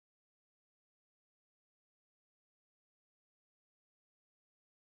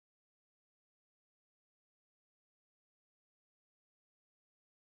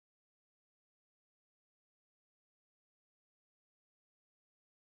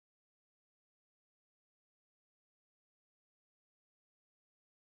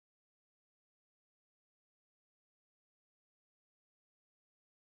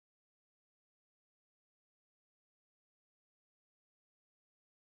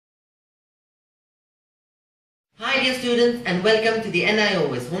Hi dear students, and welcome to the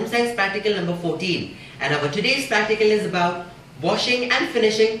NIOS Home Science Practical number 14, and our today's practical is about washing and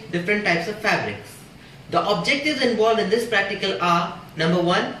finishing different types of fabrics. The objectives involved in this practical are: number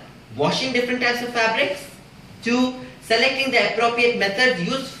 1, washing different types of fabrics; 2, selecting the appropriate methods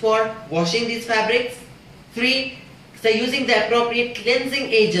used for washing these fabrics; 3, using the appropriate cleansing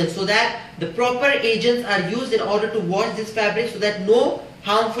agents so that the proper agents are used in order to wash this fabric so that no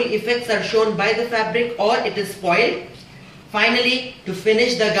harmful effects are shown by the fabric or it is spoiled. Finally, to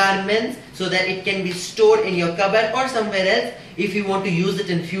finish the garments so that it can be stored in your cupboard or somewhere else if you want to use it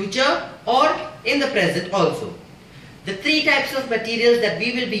in future or in the present also. The 3 types of materials that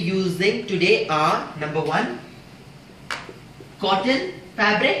we will be using today are: number 1, cotton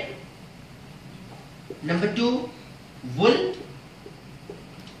fabric; number 2, wool;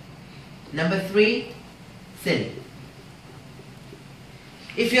 number 3, silk.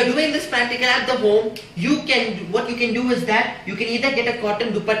 If you are doing this practical at the home, what you can do is that you can either get a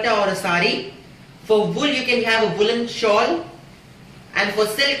cotton dupatta or a sari. For wool you can have a woolen shawl, and for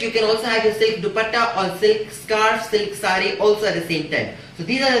silk you can also have a silk dupatta or silk scarf, silk sari also at the same time. So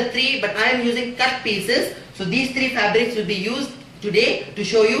these are the 3, but I am using cut pieces. So these 3 fabrics will be used today to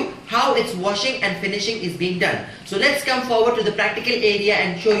show you how its washing and finishing is being done. So let's come forward to the practical area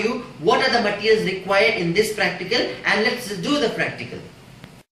and show you what are the materials required in this practical, and let's do the practical.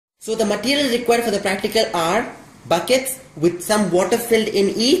 So the materials required for the practical are buckets with some water filled in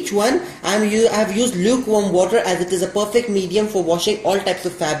each one. I have used lukewarm water as it is a perfect medium for washing all types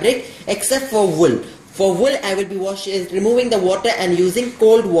of fabric except for wool. For wool I will be removing the water and using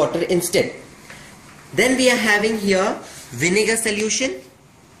cold water instead. Then we are having here vinegar solution,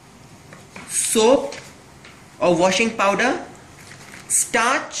 soap or washing powder,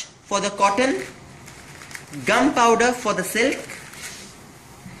 starch for the cotton, gum powder for the silk,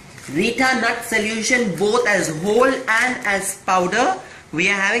 Rita nut solution both as whole and as powder we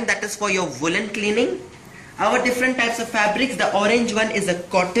are having, that is for your woolen cleaning. Our different types of fabrics: the orange one is a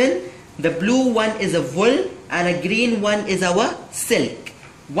cotton, the blue one is a wool, and a green one is our silk.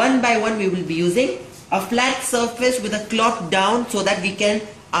 One by one we will be using a flat surface with a cloth down so that we can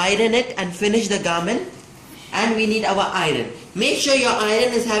iron it and finish the garment. And we need our iron. Make sure your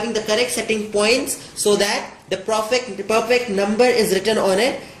iron is having the correct setting points so that the perfect number is written on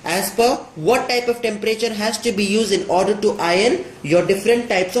it as per what type of temperature has to be used in order to iron your different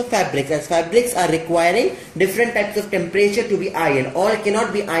types of fabrics, as fabrics are requiring different types of temperature to be ironed. All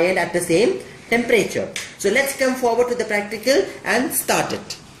cannot be ironed at the same temperature. So let's come forward to the practical and start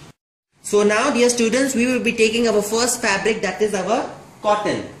it. So now dear students, we will be taking our first fabric, that is our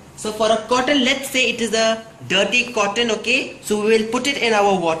cotton. So for a cotton, let's say it is a dirty cotton, okay? So we will put it in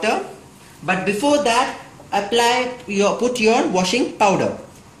our water, but before that put your washing powder.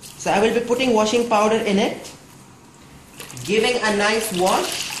 So I will be putting washing powder in it, giving a nice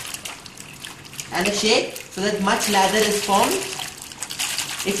wash and a shake so that much lather is formed.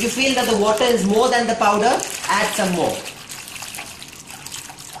 If you feel that the water is more than the powder, add some more.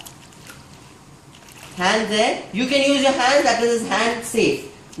 Hands there. You can use your hands, that is hand safe.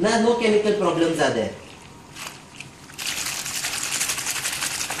 No chemical problems are there.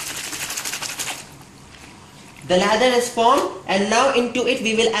 The lather is formed, and now into it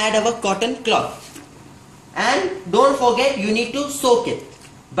we will add our cotton cloth. And don't forget, you need to soak it.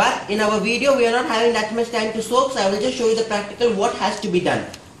 But in our video we are not having that much time to soak, so I will just show you the practical what has to be done,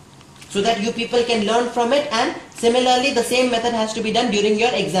 so that you people can learn from it, and similarly the same method has to be done during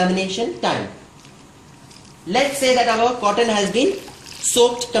your examination time. Let's say that our cotton has been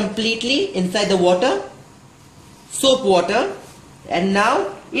soaked completely inside the water, soap water, and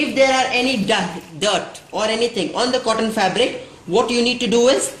now if there are any dirt or anything on the cotton fabric, what you need to do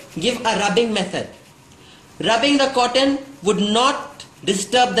is give a rubbing method. Rubbing the cotton would not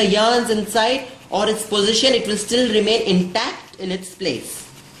disturb the yarns inside or its position, it will still remain intact in its place.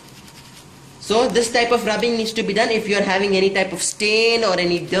 So this type of rubbing needs to be done if you are having any type of stain or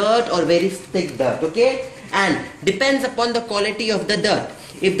any dirt or very thick dirt, okay? And depends upon the quality of the dirt.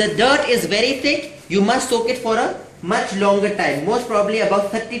 If the dirt is very thick, you must soak it for a much longer time, most probably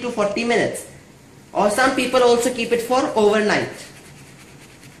about 30 to 40 minutes. Or some people also keep it for overnight.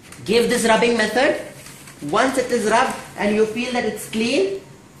 Give this rubbing method. Once it is rubbed and you feel that it's clean,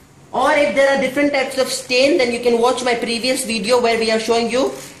 or if there are different types of stain, then you can watch my previous video where we are showing you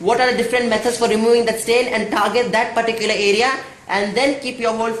what are the different methods for removing that stain and target that particular area, and then keep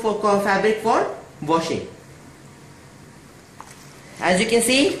your whole fabric for washing. As you can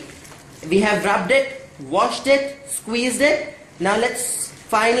see, we have rubbed it, washed it, squeezed it. Now let's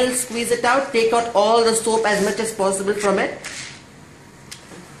finally squeeze it out, take out all the soap as much as possible from it.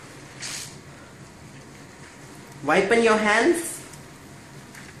 Wipen your hands.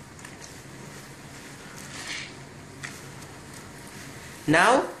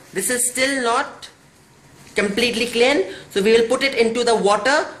 Now this is still not completely clean, so we will put it into the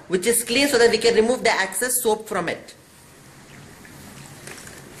water which is clean so that we can remove the excess soap from it.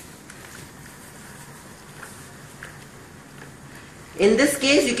 In this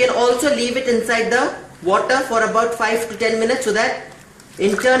case, you can also leave it inside the water for about 5 to 10 minutes so that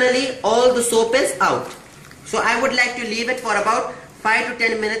internally all the soap is out. So I would like to leave it for about 5 to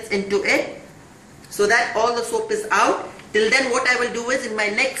 10 minutes into it so that all the soap is out. Till then, what I will do is, in my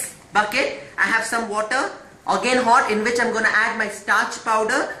next bucket I have some water again hot, in which I'm going to add my starch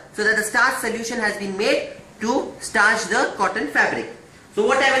powder so that the starch solution has been made to starch the cotton fabric. So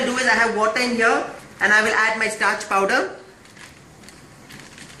what I will do is, I have water in here and I will add my starch powder.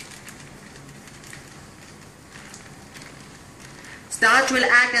 Starch will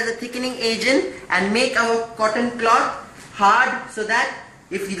act as a thickening agent and make our cotton cloth hard so that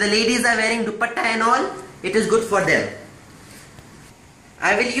if the ladies are wearing dupatta and all, it is good for them.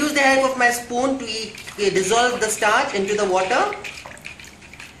 I will use the help of my spoon to dissolve the starch into the water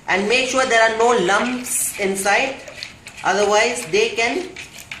and make sure there are no lumps inside, otherwise they can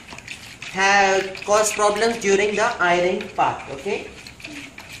cause problems during the ironing part. Okay.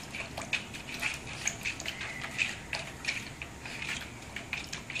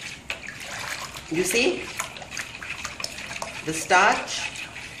 You see the starch.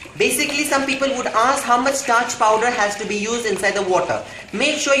 Basically, some people would ask how much starch powder has to be used inside the water.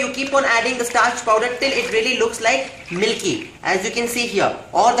 Make sure you keep on adding the starch powder till it really looks like milky, as you can see here,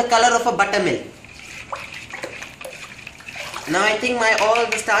 or the color of a buttermilk. Now I think all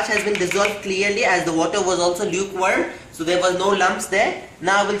the starch has been dissolved clearly, as the water was also lukewarm, so there was no lumps there.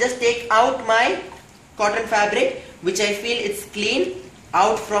 Now I will just take out my cotton fabric, which I feel it's clean,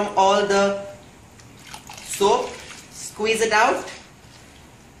 out from all the soap. Squeeze it out.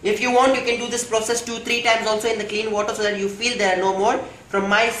 If you want, you can do this process 2-3 times also in the clean water so that you feel there are no more. From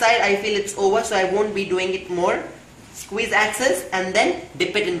my side, I feel it's over, so I won't be doing it more. Squeeze excess and then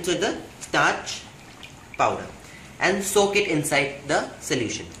dip it into the starch powder and soak it inside the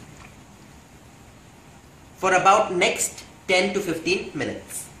solution for about next 10 to 15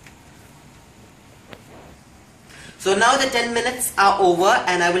 minutes. So now the 10 minutes are over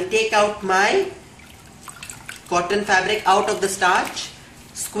and I will take out my cotton fabric out of the starch.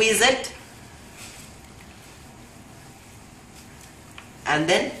 Squeeze it and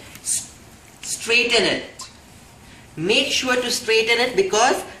then straighten it. Make sure to straighten it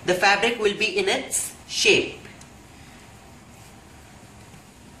because the fabric will be in its shape.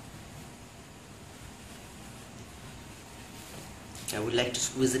 I would like to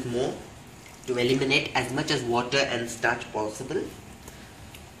squeeze it more to eliminate as much as water and starch possible,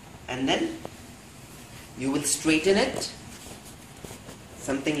 and then you will straighten it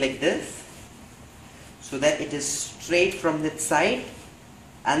something like this so that it is straight from that side,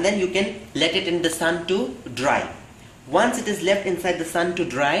 and then you can let it in the sun to dry. Once it is left inside the sun to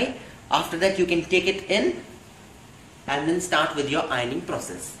dry, after that you can take it in and then start with your ironing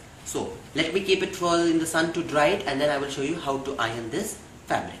process. So let me keep it in the sun to dry it, and then I will show you how to iron this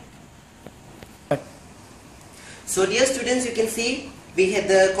fabric. So dear students, you can see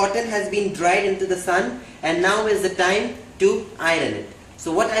the cotton has been dried into the sun, and now is the time to iron it.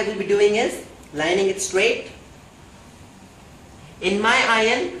 So what I will be doing is lining it straight. In my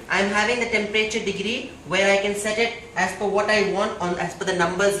iron, I am having the temperature degree where I can set it as per what I want as per the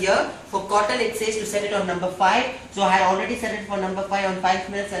numbers here. For cotton, it says to set it on number 5. So I already set it for number 5 on 5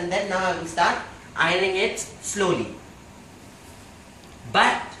 minutes, and then now I will start ironing it slowly.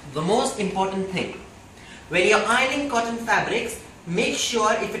 But the most important thing, when you are ironing cotton fabrics, make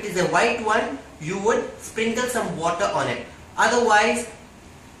sure if it is a white one, you would sprinkle some water on it. Otherwise,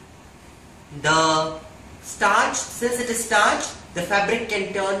 the starch, since it is starch, the fabric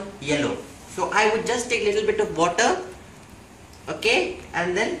can turn yellow. So I would just take a little bit of water, okay,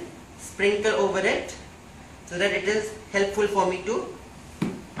 and then sprinkle over it so that it is helpful for me to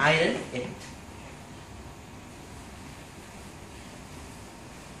iron it.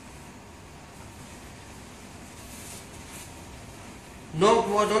 No,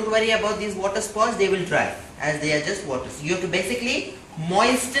 don't worry about these water spots, they will dry as they are just water. So you have to basically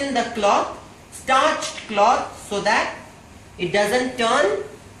moisten the cloth, starched cloth, so that it doesn't turn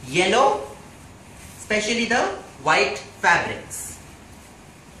yellow, especially the white fabrics.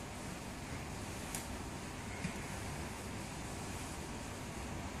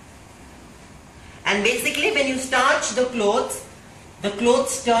 And basically when you starch the clothes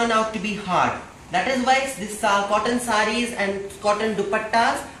turn out to be hard. That is why this cotton saris and cotton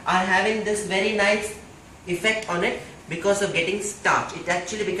dupattas are having this very nice effect on it because of getting starch. It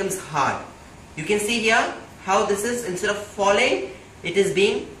actually becomes hard. You can see here how this is, instead of falling, it is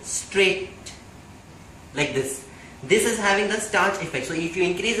being straight like this. This is having the starch effect. So if you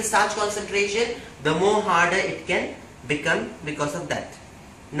increase the starch concentration, the more harder it can become because of that.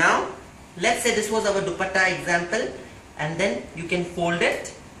 Now let's say this was our dupatta example, and then you can fold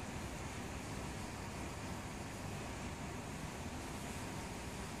it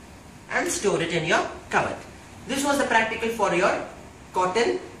and store it in your cupboard. This was the practical for your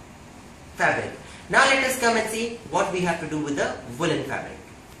cotton fabric. Now let us come and see what we have to do with the woolen fabric.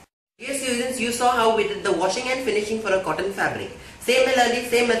 Dear students, you saw how we did the washing and finishing for a cotton fabric. Similarly,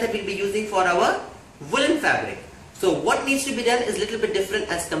 same method we'll be using for our woolen fabric. So what needs to be done is little bit different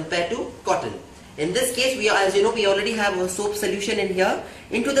as compared to cotton. In this case, as you know, we already have a soap solution in here.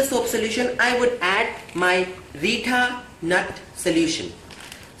 Into the soap solution, I would add my Rita nut solution.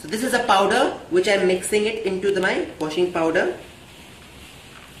 So this is a powder which I am mixing it into my washing powder.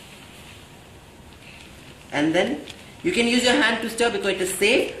 And then you can use your hand to stir because it is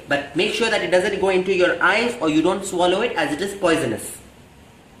safe, but make sure that it doesn't go into your eyes or you don't swallow it, as it is poisonous.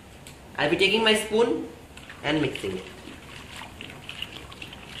 I'll be taking my spoon and mixing it.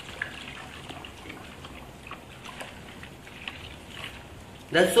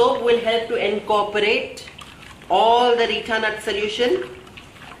 The soap will help to incorporate all the Rita nut solution.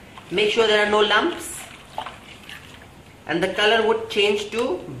 Make sure there are no lumps, and the color would change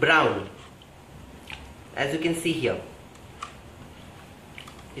to brown, as you can see here.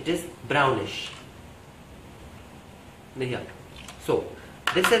 It is brownish here. So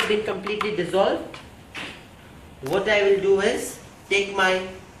this has been completely dissolved. What I will do is take my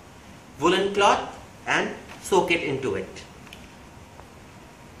woolen cloth and soak it into it.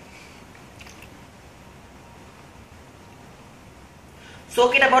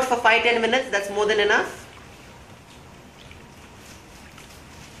 Soak it about for 5-10 minutes, that's more than enough.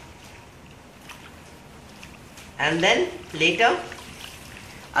 And then later,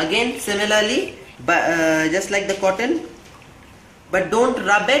 again similarly, just like the cotton, but don't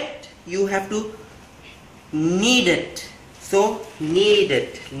rub it, you have to knead it. So knead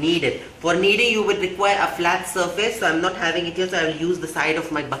it. For kneading you would require a flat surface, so I am not having it here, so I will use the side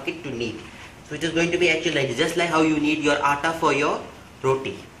of my bucket to knead. So it is going to be actually like just like how you knead your atta for your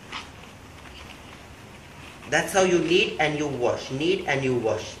roti. That's how you knead and you wash. Knead and you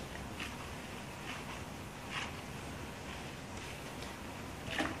wash.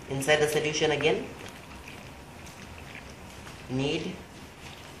 Inside the solution again. Knead.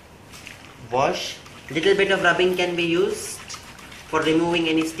 Wash. Little bit of rubbing can be used for removing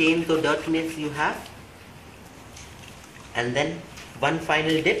any stains or dirtiness you have. And then one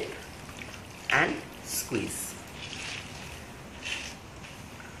final dip and squeeze.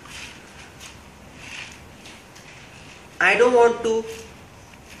 I don't want to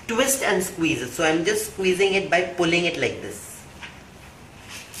twist and squeeze it, so I'm just squeezing it by pulling it like this.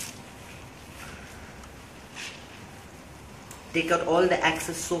 Take out all the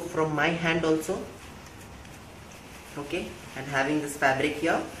excess soap from my hand also. Okay, and having this fabric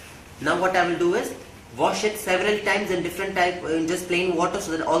here. Now what I will do is wash it several times in different type, in just plain water,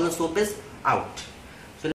 so that all the soap is out.